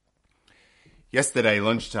Yesterday,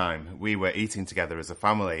 lunchtime, we were eating together as a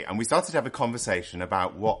family and we started to have a conversation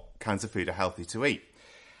about what kinds of food are healthy to eat.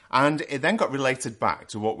 And it then got related back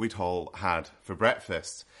to what we'd all had for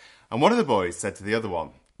breakfast. And one of the boys said to the other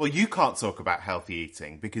one, well, you can't talk about healthy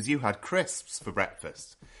eating because you had crisps for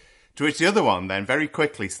breakfast. To which the other one then very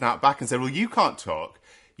quickly snapped back and said, well, you can't talk.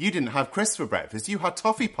 You didn't have crisps for breakfast. You had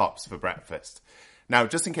toffee pops for breakfast. Now,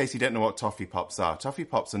 just in case you don't know what toffee pops are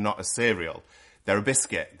not a cereal. They're a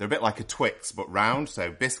biscuit. They're a bit like a Twix, but round.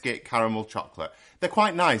 So biscuit, caramel, chocolate. They're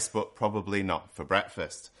quite nice, but probably not for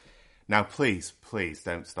breakfast. Now, please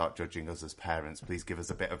don't start judging us as parents. Please give us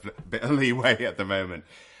a bit of leeway at the moment.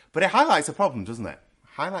 But it highlights a problem, doesn't it?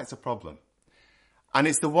 Highlights a problem. And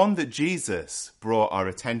it's the one that Jesus brought our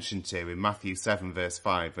attention to in Matthew 7, verse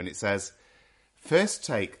 5, when it says, first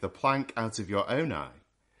take the plank out of your own eye,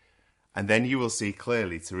 and then you will see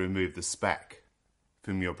clearly to remove the speck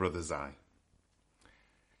from your brother's eye.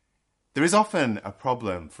 There is often a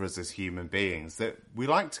problem for us as human beings that we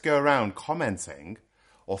like to go around commenting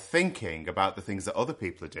or thinking about the things that other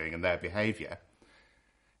people are doing and their behaviour.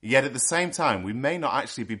 Yet at the same time, we may not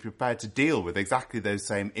actually be prepared to deal with exactly those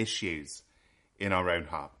same issues in our own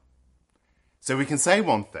heart. So we can say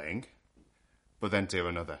one thing, but then do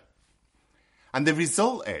another. And the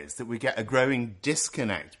result is that we get a growing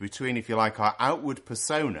disconnect between, if you like, our outward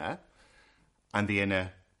persona and the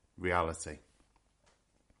inner reality.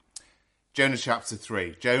 Jonah chapter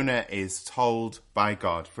 3. Jonah is told by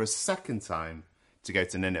God for a second time to go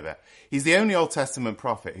to Nineveh. He's the only Old Testament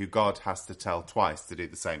prophet who God has to tell twice to do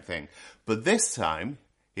the same thing. But this time,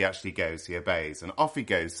 he actually goes, he obeys, and off he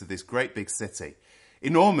goes to this great big city.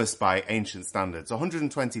 Enormous by ancient standards.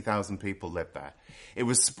 120,000 people lived there. It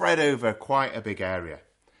was spread over quite a big area.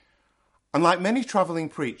 And like many travelling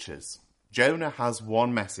preachers, Jonah has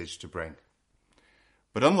one message to bring.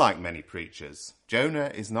 But unlike many preachers,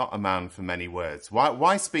 Jonah is not a man for many words.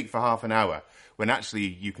 Why speak for half an hour when actually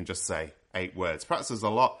you can just say 8 words? Perhaps there's a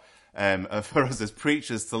lot for us as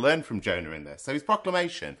preachers to learn from Jonah in this. So his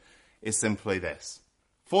proclamation is simply this: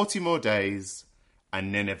 40 more days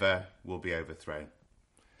and Nineveh will be overthrown.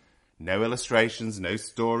 No illustrations, no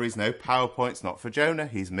stories, no PowerPoints, not for Jonah.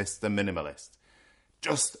 He's Mr. Minimalist.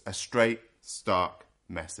 Just a straight, stark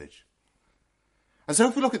message. And so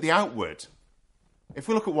if we look at the outward, if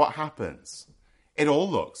we look at what happens, it all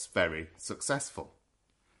looks very successful.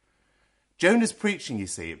 Jonah's preaching, you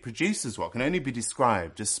see, it produces what can only be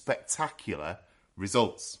described as spectacular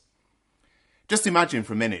results. Just imagine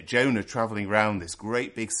for a minute Jonah travelling around this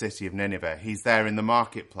great big city of Nineveh. He's there in the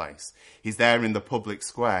marketplace. He's there in the public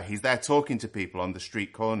square. He's there talking to people on the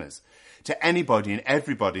street corners. To anybody and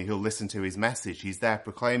everybody who'll listen to his message, he's there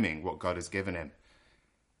proclaiming what God has given him.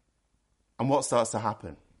 And what starts to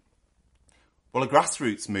happen? Well, a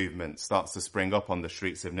grassroots movement starts to spring up on the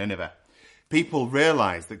streets of Nineveh. People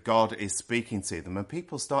realise that God is speaking to them and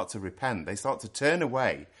people start to repent. They start to turn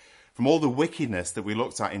away from all the wickedness that we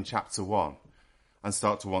looked at in chapter 1 and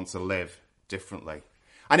start to want to live differently.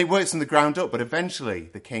 And it works from the ground up, but eventually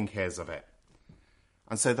the king hears of it.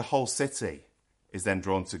 And so the whole city is then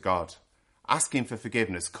drawn to God, asking for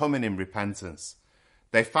forgiveness, coming in repentance.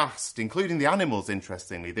 They fast, including the animals,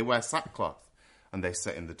 interestingly. They wear sackcloth and they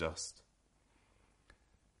sit in the dust.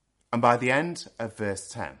 And by the end of verse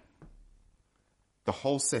 10, the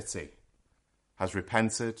whole city has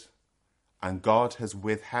repented and God has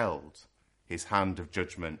withheld his hand of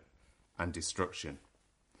judgment and destruction.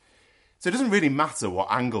 So it doesn't really matter what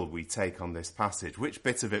angle we take on this passage, which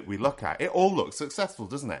bit of it we look at. It all looks successful,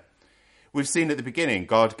 doesn't it? We've seen at the beginning,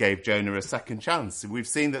 God gave Jonah a second chance. We've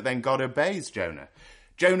seen that then God obeys Jonah.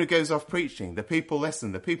 Jonah goes off preaching. The people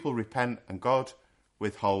listen. The people repent and God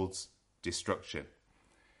withholds destruction.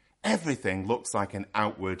 Everything looks like an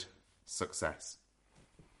outward success.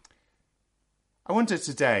 I wonder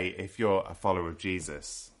today, if you're a follower of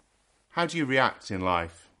Jesus, how do you react in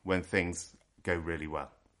life when things go really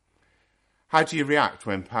well? How do you react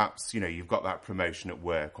when perhaps, you've got that promotion at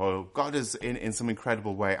work, or God has in some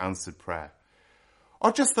incredible way answered prayer?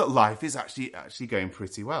 Or just that life is actually going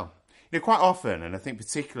pretty well? Quite often, and I think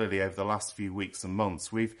particularly over the last few weeks and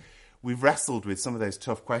months, we've wrestled with some of those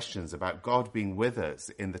tough questions about God being with us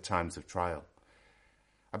in the times of trial.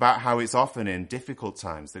 About how it's often in difficult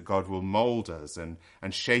times that God will mould us and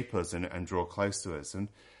shape us and draw close to us. And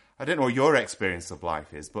I don't know what your experience of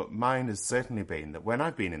life is, but mine has certainly been that when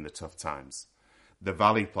I've been in the tough times, the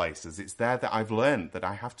valley places, it's there that I've learned that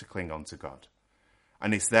I have to cling on to God.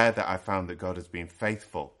 And it's there that I've found that God has been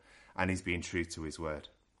faithful and he's been true to his word.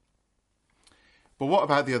 But what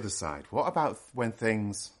about the other side? What about when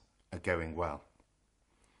things are going well?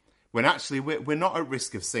 When actually we're not at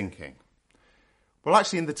risk of sinking. Well,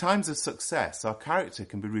 actually, in the times of success, our character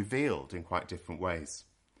can be revealed in quite different ways.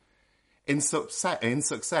 In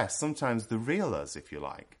success, sometimes the real us, if you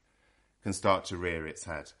like, can start to rear its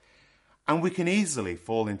head. And we can easily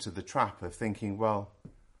fall into the trap of thinking, well,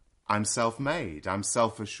 I'm self-made, I'm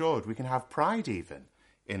self-assured. We can have pride even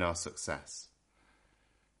in our success.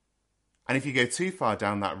 And if you go too far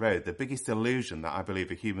down that road, the biggest illusion that I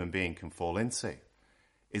believe a human being can fall into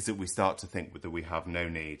is that we start to think that we have no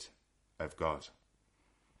need of God.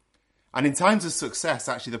 And in times of success,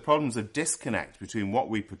 actually, the problems of disconnect between what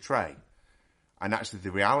we portray and actually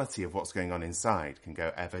the reality of what's going on inside can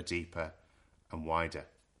go ever deeper and wider.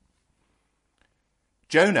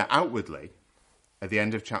 Jonah, outwardly, at the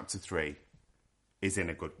end of chapter 3, is in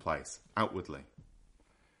a good place, outwardly.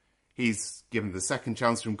 He's given the second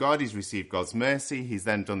chance from God. He's received God's mercy. He's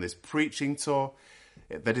then done this preaching tour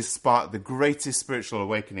that has sparked the greatest spiritual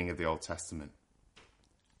awakening of the Old Testament.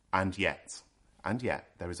 And yet,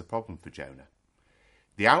 there is a problem for Jonah.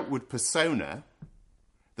 The outward persona,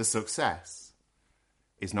 the success,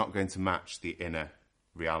 is not going to match the inner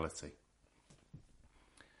reality.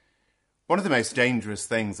 One of the most dangerous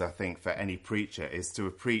things, I think, for any preacher is to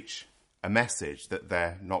preach a message that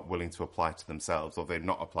they're not willing to apply to themselves, or they've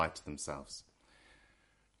not applied to themselves.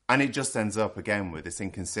 And it just ends up again with this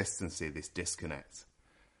inconsistency, this disconnect.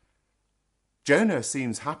 Jonah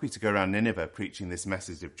seems happy to go around Nineveh preaching this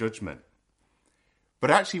message of judgment.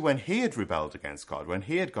 But actually, when he had rebelled against God, when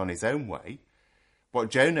he had gone his own way,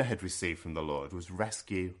 what Jonah had received from the Lord was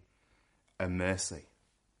rescue and mercy.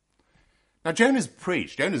 Now, Jonah's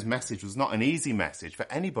message was not an easy message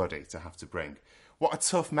for anybody to have to bring. What a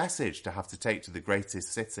tough message to have to take to the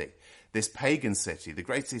greatest city, this pagan city, the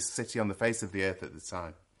greatest city on the face of the earth at the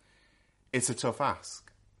time. It's a tough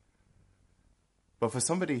ask. But for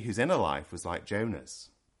somebody whose inner life was like Jonah's,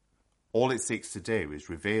 all it seeks to do is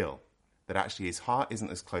reveal that actually his heart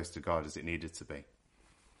isn't as close to God as it needed to be.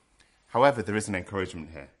 However, there is an encouragement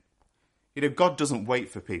here. You know, God doesn't wait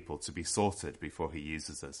for people to be sorted before he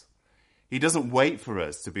uses us. He doesn't wait for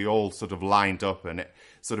us to be all sort of lined up and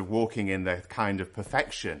sort of walking in the kind of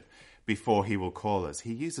perfection before he will call us.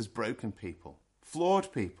 He uses broken people,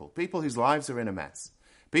 flawed people, people whose lives are in a mess.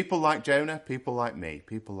 People like Jonah, people like me,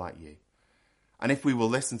 people like you. And if we will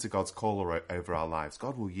listen to God's call over our lives,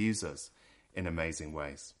 God will use us in amazing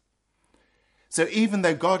ways. So even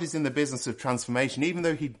though God is in the business of transformation, even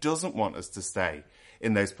though he doesn't want us to stay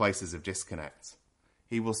in those places of disconnect,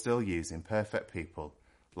 he will still use imperfect people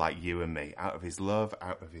like you and me, out of his love,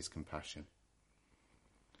 out of his compassion.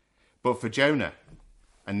 But for Jonah,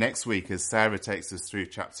 and next week as Sarah takes us through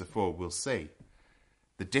chapter 4, we'll see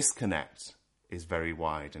the disconnect is very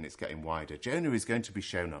wide and it's getting wider. Jonah is going to be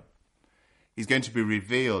shown up. He's going to be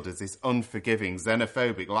revealed as this unforgiving,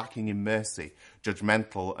 xenophobic, lacking in mercy,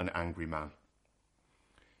 judgmental and angry man.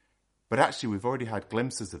 But actually, we've already had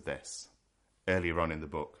glimpses of this earlier on in the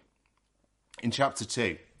book. In chapter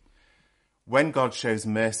 2, when God shows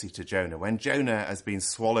mercy to Jonah, when Jonah has been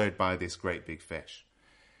swallowed by this great big fish,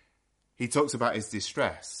 he talks about his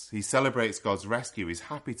distress. He celebrates God's rescue. He's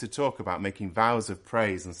happy to talk about making vows of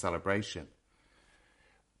praise and celebration.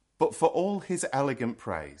 But for all his elegant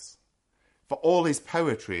praise, for all his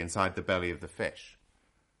poetry inside the belly of the fish,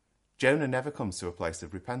 Jonah never comes to a place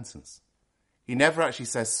of repentance. He never actually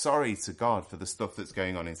says sorry to God for the stuff that's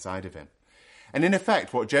going on inside of him. And in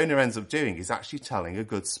effect, what Jonah ends up doing is actually telling a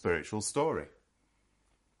good spiritual story.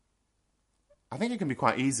 I think it can be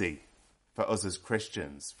quite easy for us as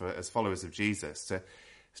Christians, as followers of Jesus, to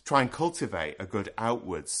try and cultivate a good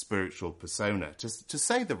outward spiritual persona, to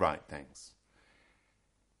say the right things,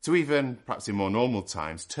 to even, perhaps in more normal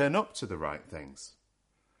times, turn up to the right things.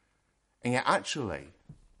 And yet actually,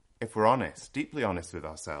 if we're honest, deeply honest with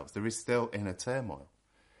ourselves, there is still inner turmoil,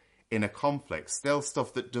 inner conflict, still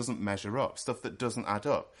stuff that doesn't measure up, stuff that doesn't add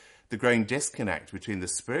up, the growing disconnect between the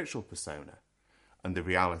spiritual persona and the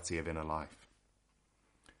reality of inner life.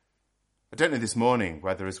 I don't know this morning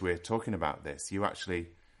whether as we're talking about this, you actually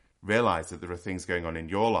realise that there are things going on in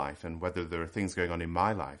your life and whether there are things going on in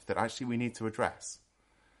my life that actually we need to address.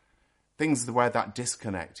 Things where that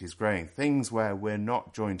disconnect is growing, things where we're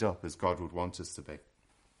not joined up as God would want us to be.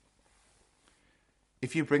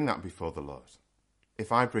 If you bring that before the Lord,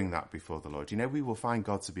 if I bring that before the Lord, you know, we will find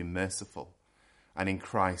God to be merciful and in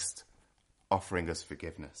Christ offering us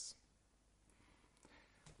forgiveness.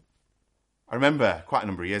 I remember quite a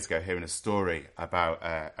number of years ago hearing a story about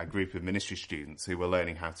a group of ministry students who were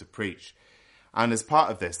learning how to preach. And as part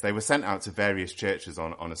of this, they were sent out to various churches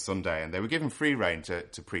on a Sunday, and they were given free rein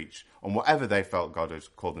to preach on whatever they felt God had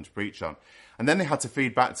called them to preach on. And then they had to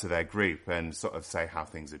feed back to their group and sort of say how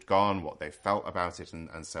things had gone, what they felt about it, and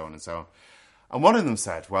so on and so on. And one of them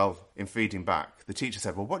said, well, in feeding back, the teacher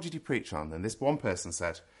said, well, what did you preach on? And this one person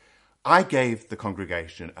said, I gave the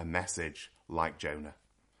congregation a message like Jonah.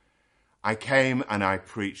 I came and I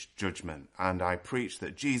preached judgment, and I preached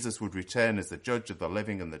that Jesus would return as the judge of the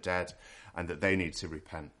living and the dead, and that they need to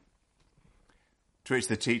repent. To which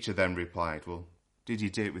the teacher then replied, well, did you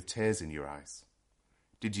do it with tears in your eyes?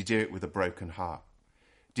 Did you do it with a broken heart?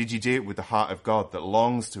 Did you do it with the heart of God that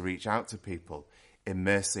longs to reach out to people in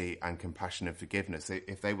mercy and compassion and forgiveness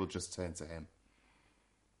if they will just turn to him?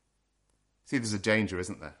 See, there's a danger,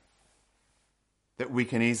 isn't there? That we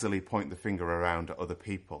can easily point the finger around at other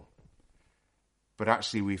people. But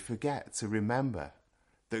actually we forget to remember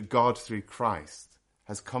that God through Christ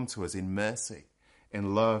has come to us in mercy,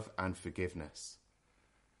 in love and forgiveness.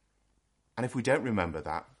 And if we don't remember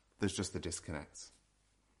that, there's just a disconnect.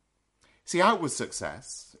 See, outward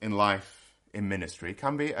success in life, in ministry,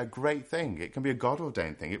 can be a great thing. It can be a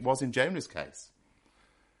God-ordained thing. It was in Jonah's case.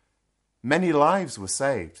 Many lives were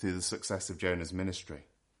saved through the success of Jonah's ministry.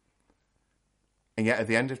 And yet at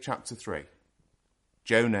the end of chapter 3,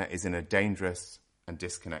 Jonah is in a dangerous and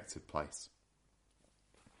disconnected place.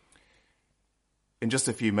 In just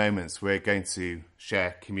a few moments, we're going to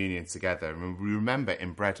share communion together, and we remember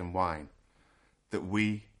in bread and wine that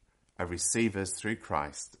we are receivers through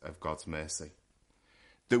Christ of God's mercy.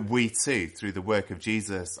 That we too, through the work of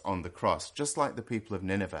Jesus on the cross, just like the people of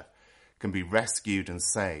Nineveh, can be rescued and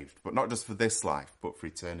saved, but not just for this life, but for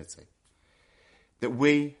eternity. That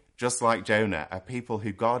we, just like Jonah, are people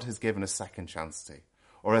who God has given a second chance to,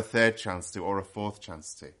 or a third chance to, or a fourth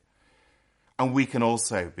chance to. And we can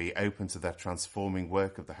also be open to the transforming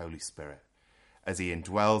work of the Holy Spirit as he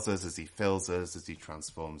indwells us, as he fills us, as he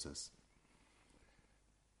transforms us.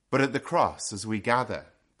 But at the cross, as we gather,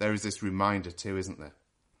 there is this reminder too, isn't there?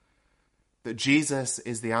 That Jesus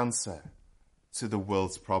is the answer to the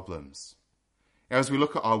world's problems. Now, as we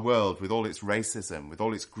look at our world with all its racism, with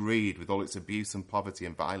all its greed, with all its abuse and poverty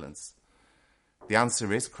and violence, the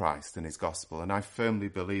answer is Christ and his gospel, and I firmly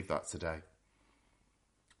believe that today.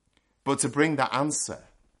 But to bring that answer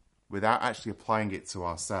without actually applying it to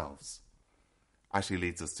ourselves actually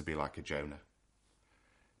leads us to be like a Jonah.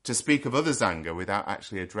 To speak of others' anger without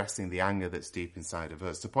actually addressing the anger that's deep inside of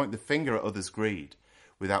us. To point the finger at others' greed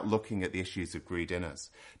without looking at the issues of greed in us.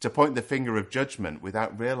 To point the finger of judgment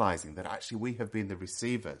without realizing that actually we have been the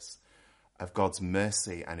receivers of God's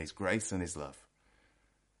mercy and his grace and his love.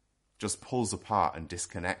 Just pulls apart and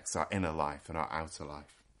disconnects our inner life and our outer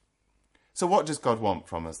life. So what does God want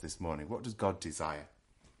from us this morning? What does God desire?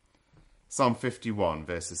 Psalm 51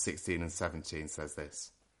 verses 16 and 17 says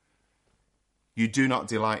this. You do not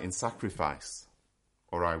delight in sacrifice,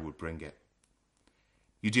 or I would bring it.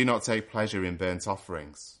 You do not take pleasure in burnt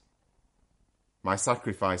offerings. My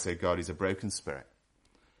sacrifice, O God, is a broken spirit,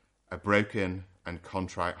 a broken and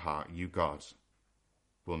contrite heart. You, God,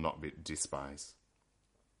 will not despise.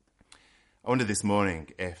 I wonder this morning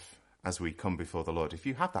if, as we come before the Lord, if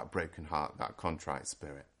you have that broken heart, that contrite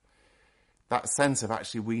spirit, that sense of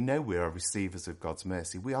actually we know we are receivers of God's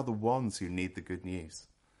mercy. We are the ones who need the good news.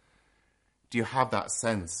 Do you have that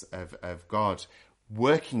sense of God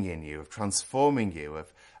working in you, of transforming you,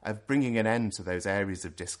 of bringing an end to those areas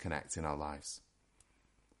of disconnect in our lives?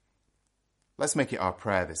 Let's make it our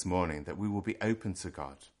prayer this morning that we will be open to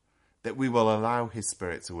God, that we will allow his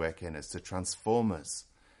Spirit to work in us, to transform us,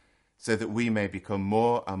 so that we may become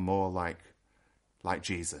more and more like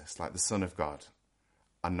Jesus, like the Son of God,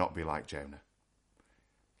 and not be like Jonah.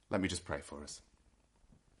 Let me just pray for us.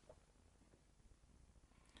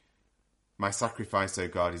 My sacrifice, O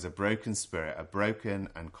God, is a broken spirit, a broken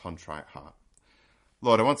and contrite heart.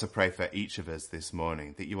 Lord, I want to pray for each of us this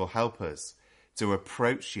morning that you will help us to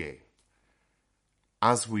approach you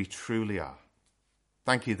as we truly are.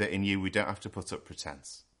 Thank you that in you we don't have to put up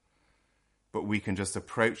pretense, but we can just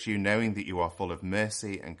approach you knowing that you are full of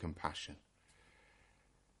mercy and compassion.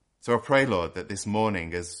 So I pray, Lord, that this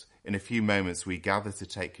morning, as in a few moments we gather to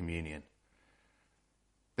take communion,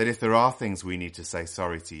 that if there are things we need to say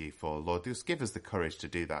sorry to you for, Lord, just give us the courage to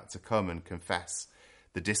do that, to come and confess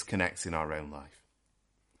the disconnects in our own life.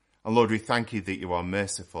 And Lord, we thank you that you are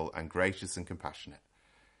merciful and gracious and compassionate.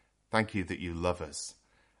 Thank you that you love us,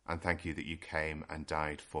 and thank you that you came and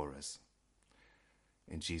died for us.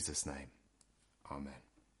 In Jesus' name, amen.